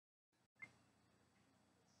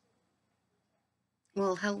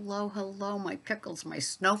Well, hello, hello, my pickles, my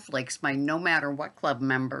snowflakes, my no matter what club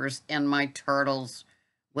members, and my turtles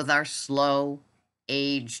with our slow,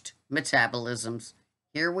 aged metabolisms.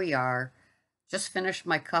 Here we are. Just finished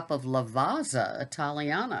my cup of Lavazza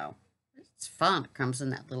Italiano. It's fun. It comes in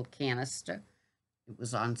that little canister. It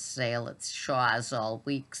was on sale at Shaw's all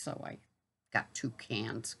week, so I got 2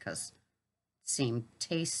 cans because it seemed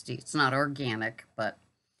tasty. It's not organic, but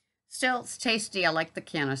still, it's tasty. I like the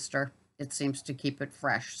canister. It seems to keep it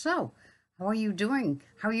fresh. So, how are you doing?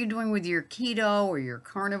 How are you doing with your keto or your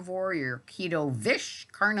carnivore, or your keto vish,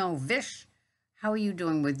 carno vish? How are you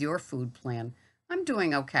doing with your food plan? I'm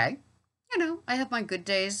doing okay. I have my good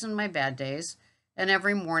days and my bad days. And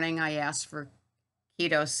every morning I ask for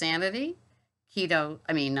keto sanity,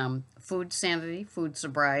 food sanity, food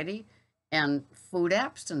sobriety, and food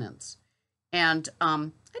abstinence. And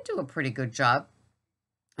I do a pretty good job.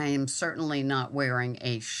 I am certainly not wearing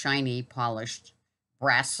a shiny, polished,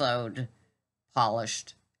 brassoed,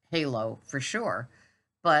 polished halo for sure.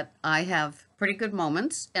 But I have pretty good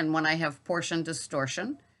moments. And when I have portion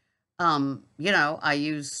distortion, I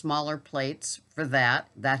use smaller plates for that.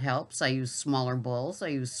 That helps. I use smaller bowls. I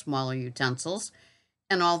use smaller utensils.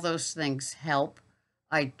 And all those things help.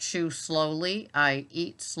 I chew slowly. I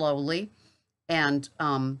eat slowly. And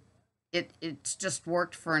it's just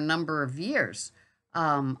worked for a number of years.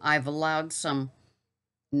 I've allowed some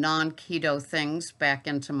non keto things back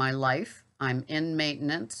into my life. I'm in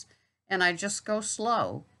maintenance and I just go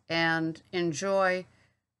slow and enjoy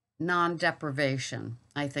non deprivation.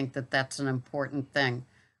 I think that that's an important thing.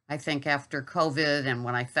 I think after COVID and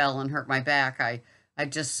when I fell and hurt my back, I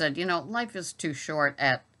just said, life is too short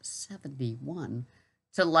at 71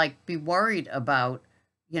 to like be worried about,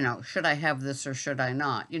 should I have this or should I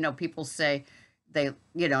not? People say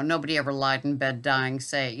nobody ever lied in bed dying,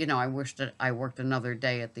 say, I wish that I worked another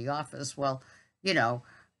day at the office. Well, you know,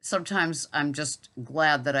 sometimes I'm just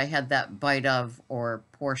glad that I had that bite of or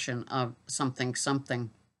portion of something.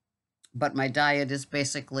 But my diet is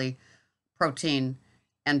basically protein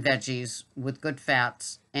and veggies with good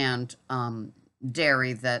fats and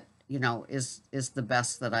dairy that is the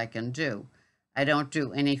best that I can do. I don't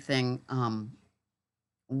do anything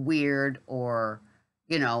weird or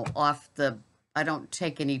off the. I don't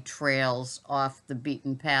take any trails off the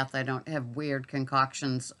beaten path. I don't have weird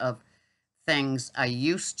concoctions of things I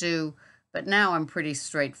used to, but now I'm pretty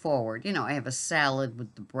straightforward. I have a salad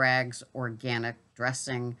with the Bragg's organic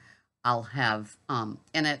dressing. I'll have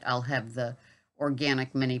in it, I'll have the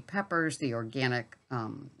organic mini peppers, the organic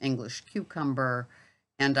English cucumber,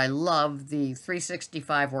 and I love the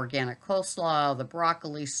 365 organic coleslaw, the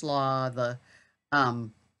broccoli slaw, the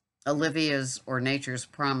um, Olivia's or Nature's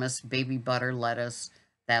Promise baby butter lettuce.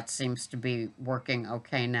 That seems to be working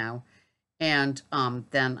okay now. And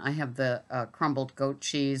then I have the crumbled goat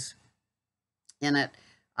cheese in it.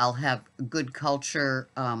 I'll have good culture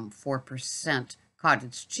 4%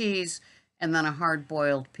 cottage cheese, and then a hard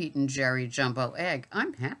boiled Pete and Jerry jumbo egg.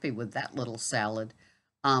 I'm happy with that little salad.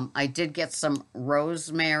 I did get some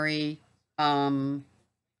um,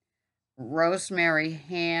 rosemary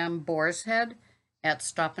ham boar's head at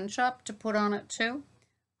Stop and Shop to put on it too.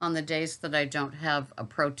 On the days that I don't have a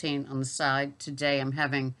protein on the side, today I'm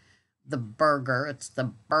having the burger. It's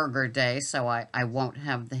the burger day, so I won't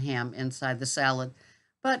have the ham inside the salad.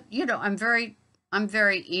 But I'm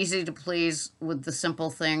very easy to please with the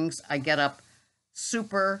simple things. I get up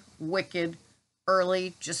super wicked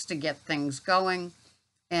early just to get things going.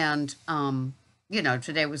 And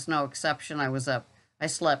today was no exception. I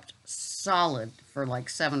slept solid for like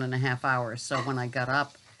 7.5 hours. So when I got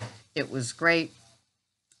up, it was great.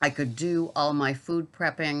 I could do all my food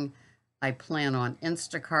prepping. I plan on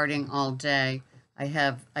Instacarting all day.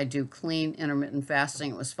 I do clean intermittent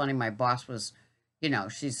fasting. It was funny. My boss was,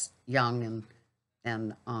 she's young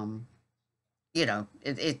and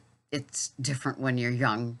it's different when you're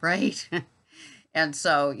young, right? And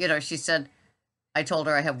so, she said, I told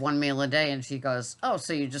her I have one meal a day, and she goes, "Oh,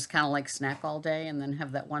 so you just kind of like snack all day and then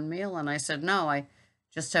have that one meal?" And I said, "No, I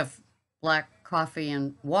just have black coffee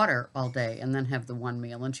and water all day and then have the one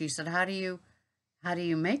meal." And she said, "How do you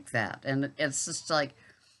make that?" And it's just like,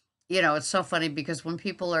 it's so funny because when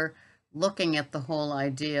people are looking at the whole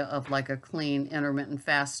idea of like a clean intermittent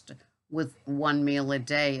fast with one meal a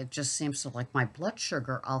day, it just seems to like my blood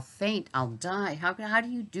sugar, I'll faint, I'll die. How do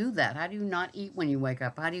you do that? How do you not eat when you wake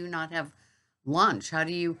up? How do you not have lunch? How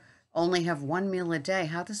do you only have one meal a day?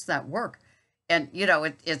 How does that work? And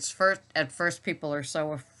it's first at first people are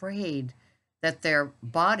so afraid that their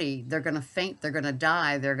body, they're going to faint, they're going to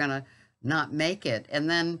die, they're going to not make it. And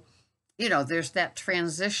then there's that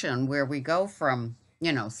transition where we go from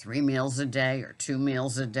three meals a day or two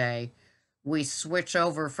meals a day. We switch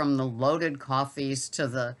over from the loaded coffees to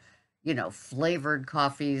the, flavored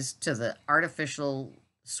coffees to the artificial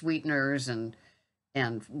sweeteners and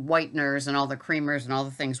whiteners and all the creamers and all the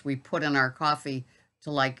things we put in our coffee to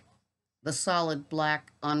like the solid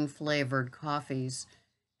black unflavored coffees,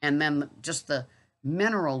 and then just the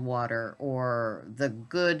mineral water or the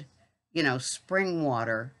good, spring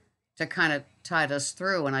water to kind of tide us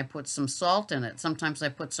through. And I put some salt in it. Sometimes I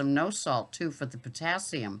put some no salt too for the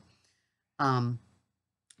potassium, um,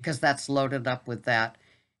 because that's loaded up with that.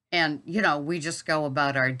 And, we just go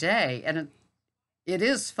about our day. And it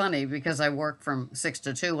is funny because I work from 6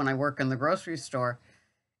 to 2 when I work in the grocery store.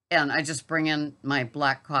 And I just bring in my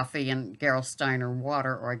black coffee and Gerolsteiner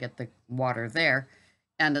water, or I get the water there.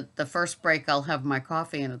 And at the first break, I'll have my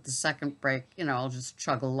coffee. And at the second break, I'll just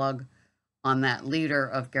chug a lug on that liter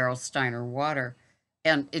of Gerolsteiner water.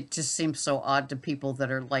 And it just seems so odd to people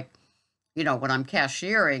that are like, when I'm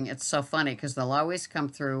cashiering, it's so funny because they'll always come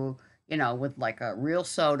through, with like a real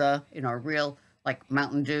soda, a real like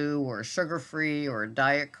Mountain Dew or sugar free or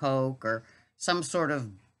Diet Coke or some sort of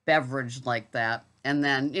beverage like that. And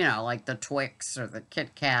then, like the Twix or the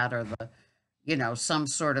Kit Kat or the, some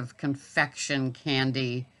sort of confection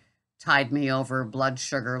candy tide me over blood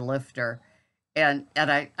sugar lifter. And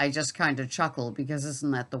I just kind of chuckle because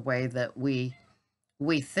isn't that the way that we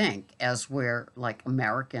think as we're like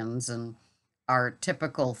Americans, and our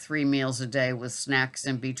typical 3 meals a day with snacks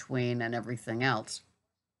in between and everything else.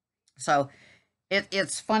 So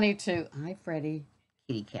it's funny to, hi Freddie,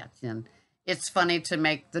 kitty cat's in. It's funny to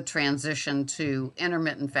make the transition to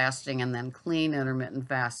intermittent fasting and then clean intermittent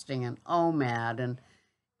fasting and OMAD,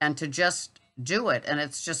 and to just do it. And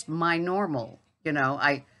it's just my normal.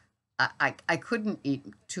 I couldn't eat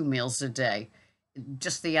 2 meals a day.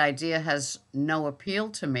 Just the idea has no appeal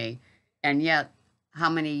to me. And yet, how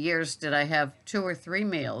many years did I have 2 or 3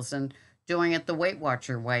 meals and doing it the Weight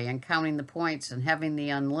Watcher way and counting the points and having the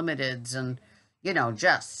unlimiteds and,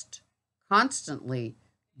 just constantly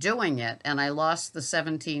doing it. And I lost the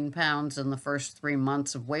 17 pounds in the first 3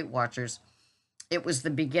 months of Weight Watchers. It was the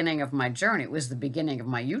beginning of my journey. It was the beginning of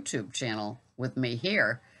my YouTube channel with me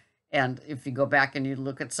here. And if you go back and you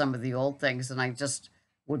look at some of the old things, and I just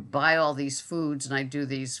would buy all these foods and I do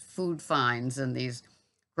these food finds and these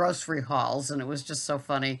grocery hauls. And it was just so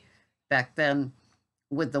funny back then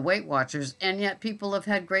with the Weight Watchers. And yet people have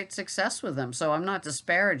had great success with them. So I'm not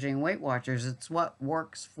disparaging Weight Watchers. It's what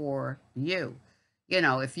works for you.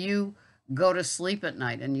 If you go to sleep at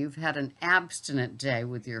night and you've had an abstinent day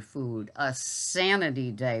with your food, a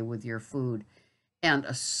sanity day with your food, and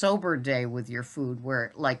a sober day with your food,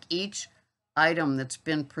 where like each item that's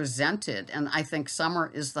been presented, and I think summer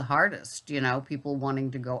is the hardest, people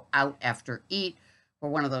wanting to go out after eat or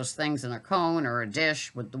one of those things in a cone or a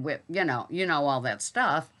dish with the whip, all that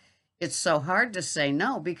stuff. It's so hard to say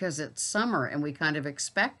no because it's summer and we kind of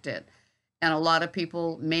expect it. And a lot of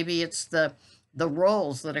people, maybe it's the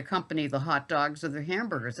rolls that accompany the hot dogs or the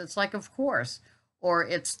hamburgers. It's like, of course. Or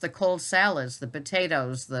it's the cold salads, the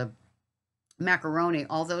potatoes, the macaroni,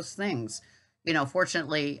 all those things.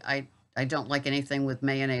 Fortunately, I don't like anything with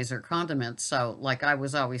mayonnaise or condiments, so like I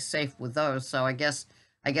was always safe with those. So I guess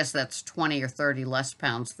that's 20 or 30 less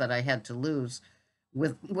pounds that I had to lose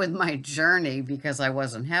with my journey because I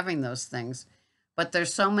wasn't having those things. But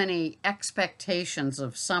there's so many expectations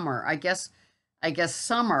of summer. I guess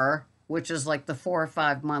summer, which is like the 4 or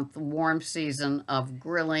 5 month warm season of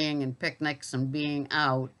grilling and picnics and being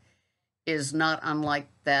out, is not unlike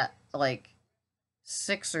that like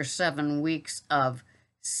 6 or 7 weeks of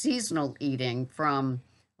seasonal eating from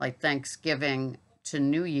like Thanksgiving to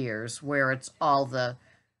New Year's, where it's all the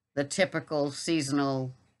typical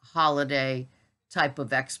seasonal holiday type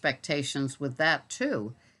of expectations with that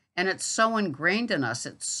too. And it's so ingrained in us,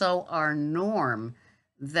 it's so our norm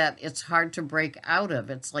that it's hard to break out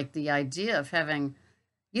of. It's like the idea of having,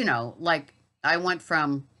 like I went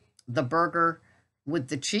from the burger with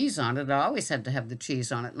the cheese on it. I always had to have the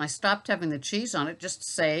cheese on it. And I stopped having the cheese on it just to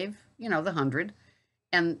save, the 100.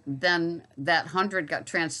 And then that 100 got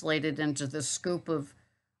translated into the scoop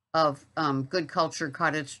of good culture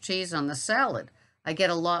cottage cheese on the salad. I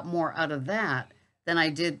get a lot more out of that than I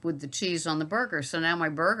did with the cheese on the burger. So now my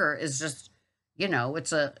burger is just,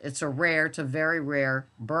 it's a rare to very rare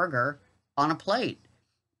burger on a plate.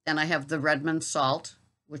 And I have the Redmond salt,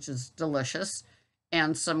 which is delicious,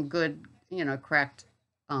 and some good, cracked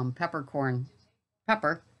peppercorn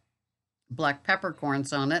pepper, black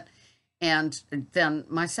peppercorns on it. And then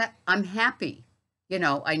I'm happy.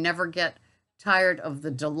 I never get tired of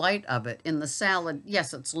the delight of it. In the salad,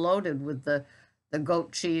 yes, it's loaded with the the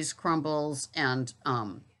goat cheese crumbles and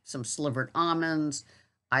some slivered almonds.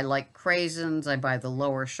 I like craisins. I buy the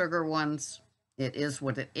lower sugar ones. It is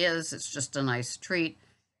what it is. It's just a nice treat.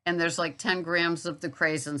 And there's like 10 grams of the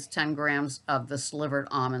craisins, 10 grams of the slivered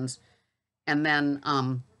almonds, and then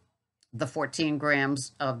the 14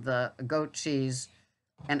 grams of the goat cheese,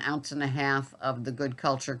 an ounce and a half of the good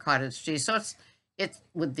culture cottage cheese. So it's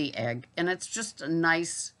with the egg, and it's just a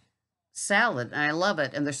nice salad, and I love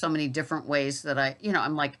it. And there's so many different ways that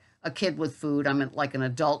I'm like a kid with food. I'm like an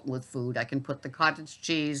adult with food. I can put the cottage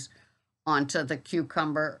cheese onto the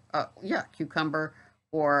cucumber, cucumber,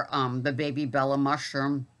 or the baby bella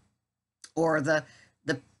mushroom, or the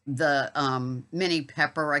mini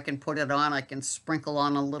pepper. I can put it on. I can sprinkle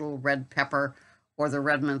on a little red pepper or the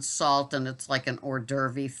Redmond salt, and it's like an hors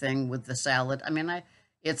d'oeuvre thing with the salad. I mean, I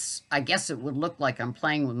guess it would look like I'm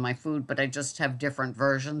playing with my food, but I just have different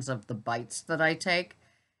versions of the bites that I take,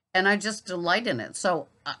 and I just delight in it. So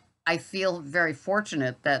I feel very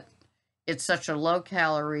fortunate that it's such a low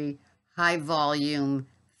calorie, high volume,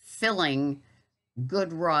 filling,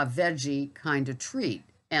 good raw veggie kind of treat,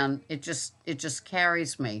 and it just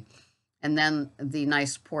carries me. And then the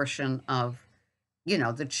nice portion of,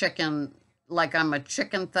 the chicken, like I'm a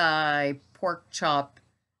chicken thigh, pork chop,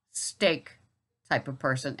 steak type of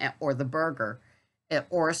person, or the burger,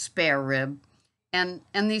 or a spare rib, and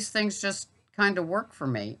these things just kind of work for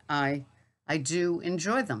me. I do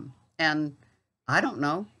enjoy them, and I don't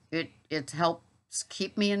know, it helps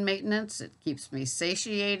keep me in maintenance. It keeps me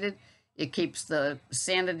satiated. It keeps the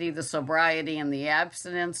sanity, the sobriety, and the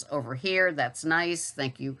abstinence over here. That's nice.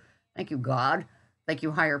 Thank you, God. Thank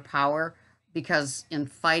you, higher power. Because in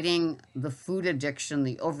fighting the food addiction,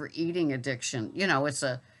 the overeating addiction, it's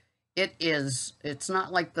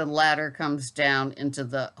not like the ladder comes down into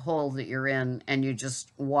the hole that you're in and you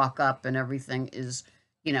just walk up and everything is,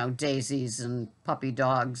 daisies and puppy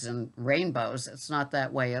dogs and rainbows. It's not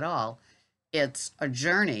that way at all. It's a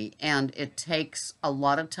journey, and it takes a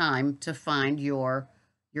lot of time to find your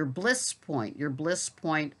bliss point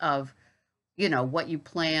of, what you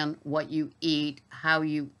plan, what you eat, how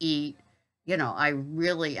you eat. I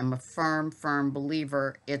really am a firm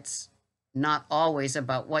believer. It's not always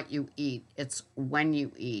about what you eat, it's when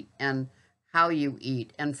you eat and how you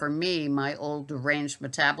eat. And for me, my old deranged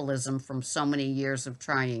metabolism from so many years of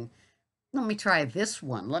trying, let me try this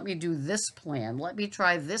one, let me do this plan, let me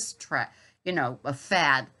try this a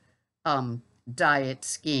fad um diet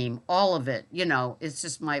scheme, all of it, it's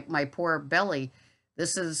just my poor belly.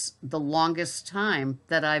 This is the longest time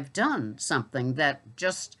that I've done something that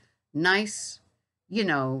just nice, you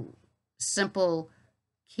know, simple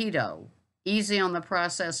keto, easy on the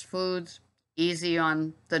processed foods, easy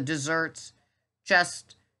on the desserts,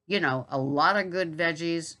 just, a lot of good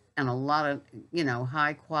veggies and a lot of,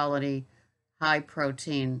 high quality, high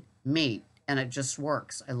protein meat. And it just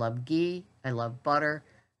works. I love ghee. I love butter.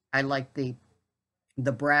 I like the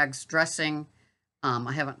Bragg's dressing.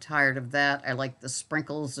 I haven't tired of that. I like the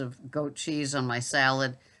sprinkles of goat cheese on my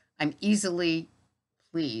salad. I'm easily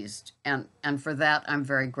pleased, and for that I'm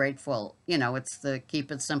very grateful. It's the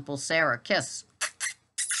keep it simple Sarah kiss.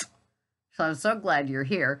 So I'm so glad you're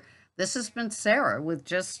here. This has been Sarah with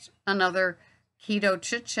just another keto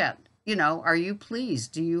chit chat. Are you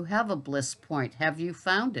pleased? Do you have a bliss point? Have you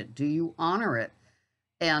found it? Do you honor it?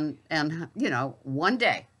 And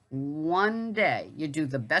one day you do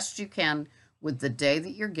the best you can with the day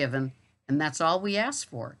that you're given, and that's all we ask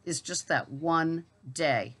for, is just that one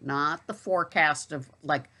day, not the forecast of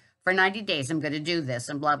like, for 90 days I'm going to do this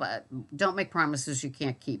and blah blah. Don't make promises you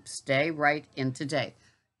can't keep. Stay right in today.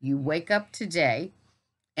 You wake up today,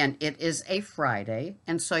 and it is a Friday,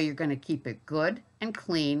 and so you're going to keep it good and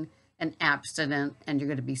clean and abstinent, and you're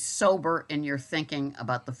going to be sober in your thinking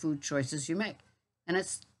about the food choices you make. And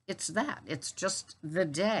it's just the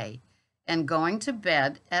day, and going to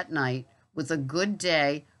bed at night with a good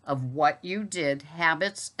day of what you did,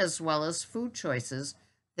 habits as well as food choices.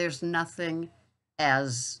 There's nothing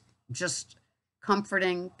as just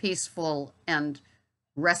comforting, peaceful, and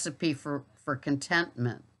recipe for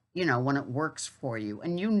contentment, when it works for you.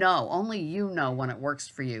 And only you know when it works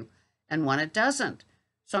for you and when it doesn't.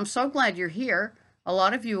 So I'm so glad you're here. A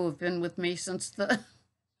lot of you have been with me since the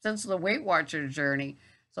since the Weight Watcher journey.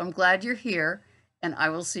 So I'm glad you're here, and I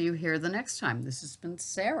will see you here the next time. This has been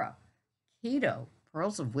Sarah, Keto,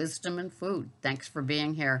 Pearls of Wisdom and Food. Thanks for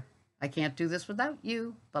being here. I can't do this without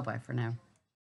you. Bye-bye for now.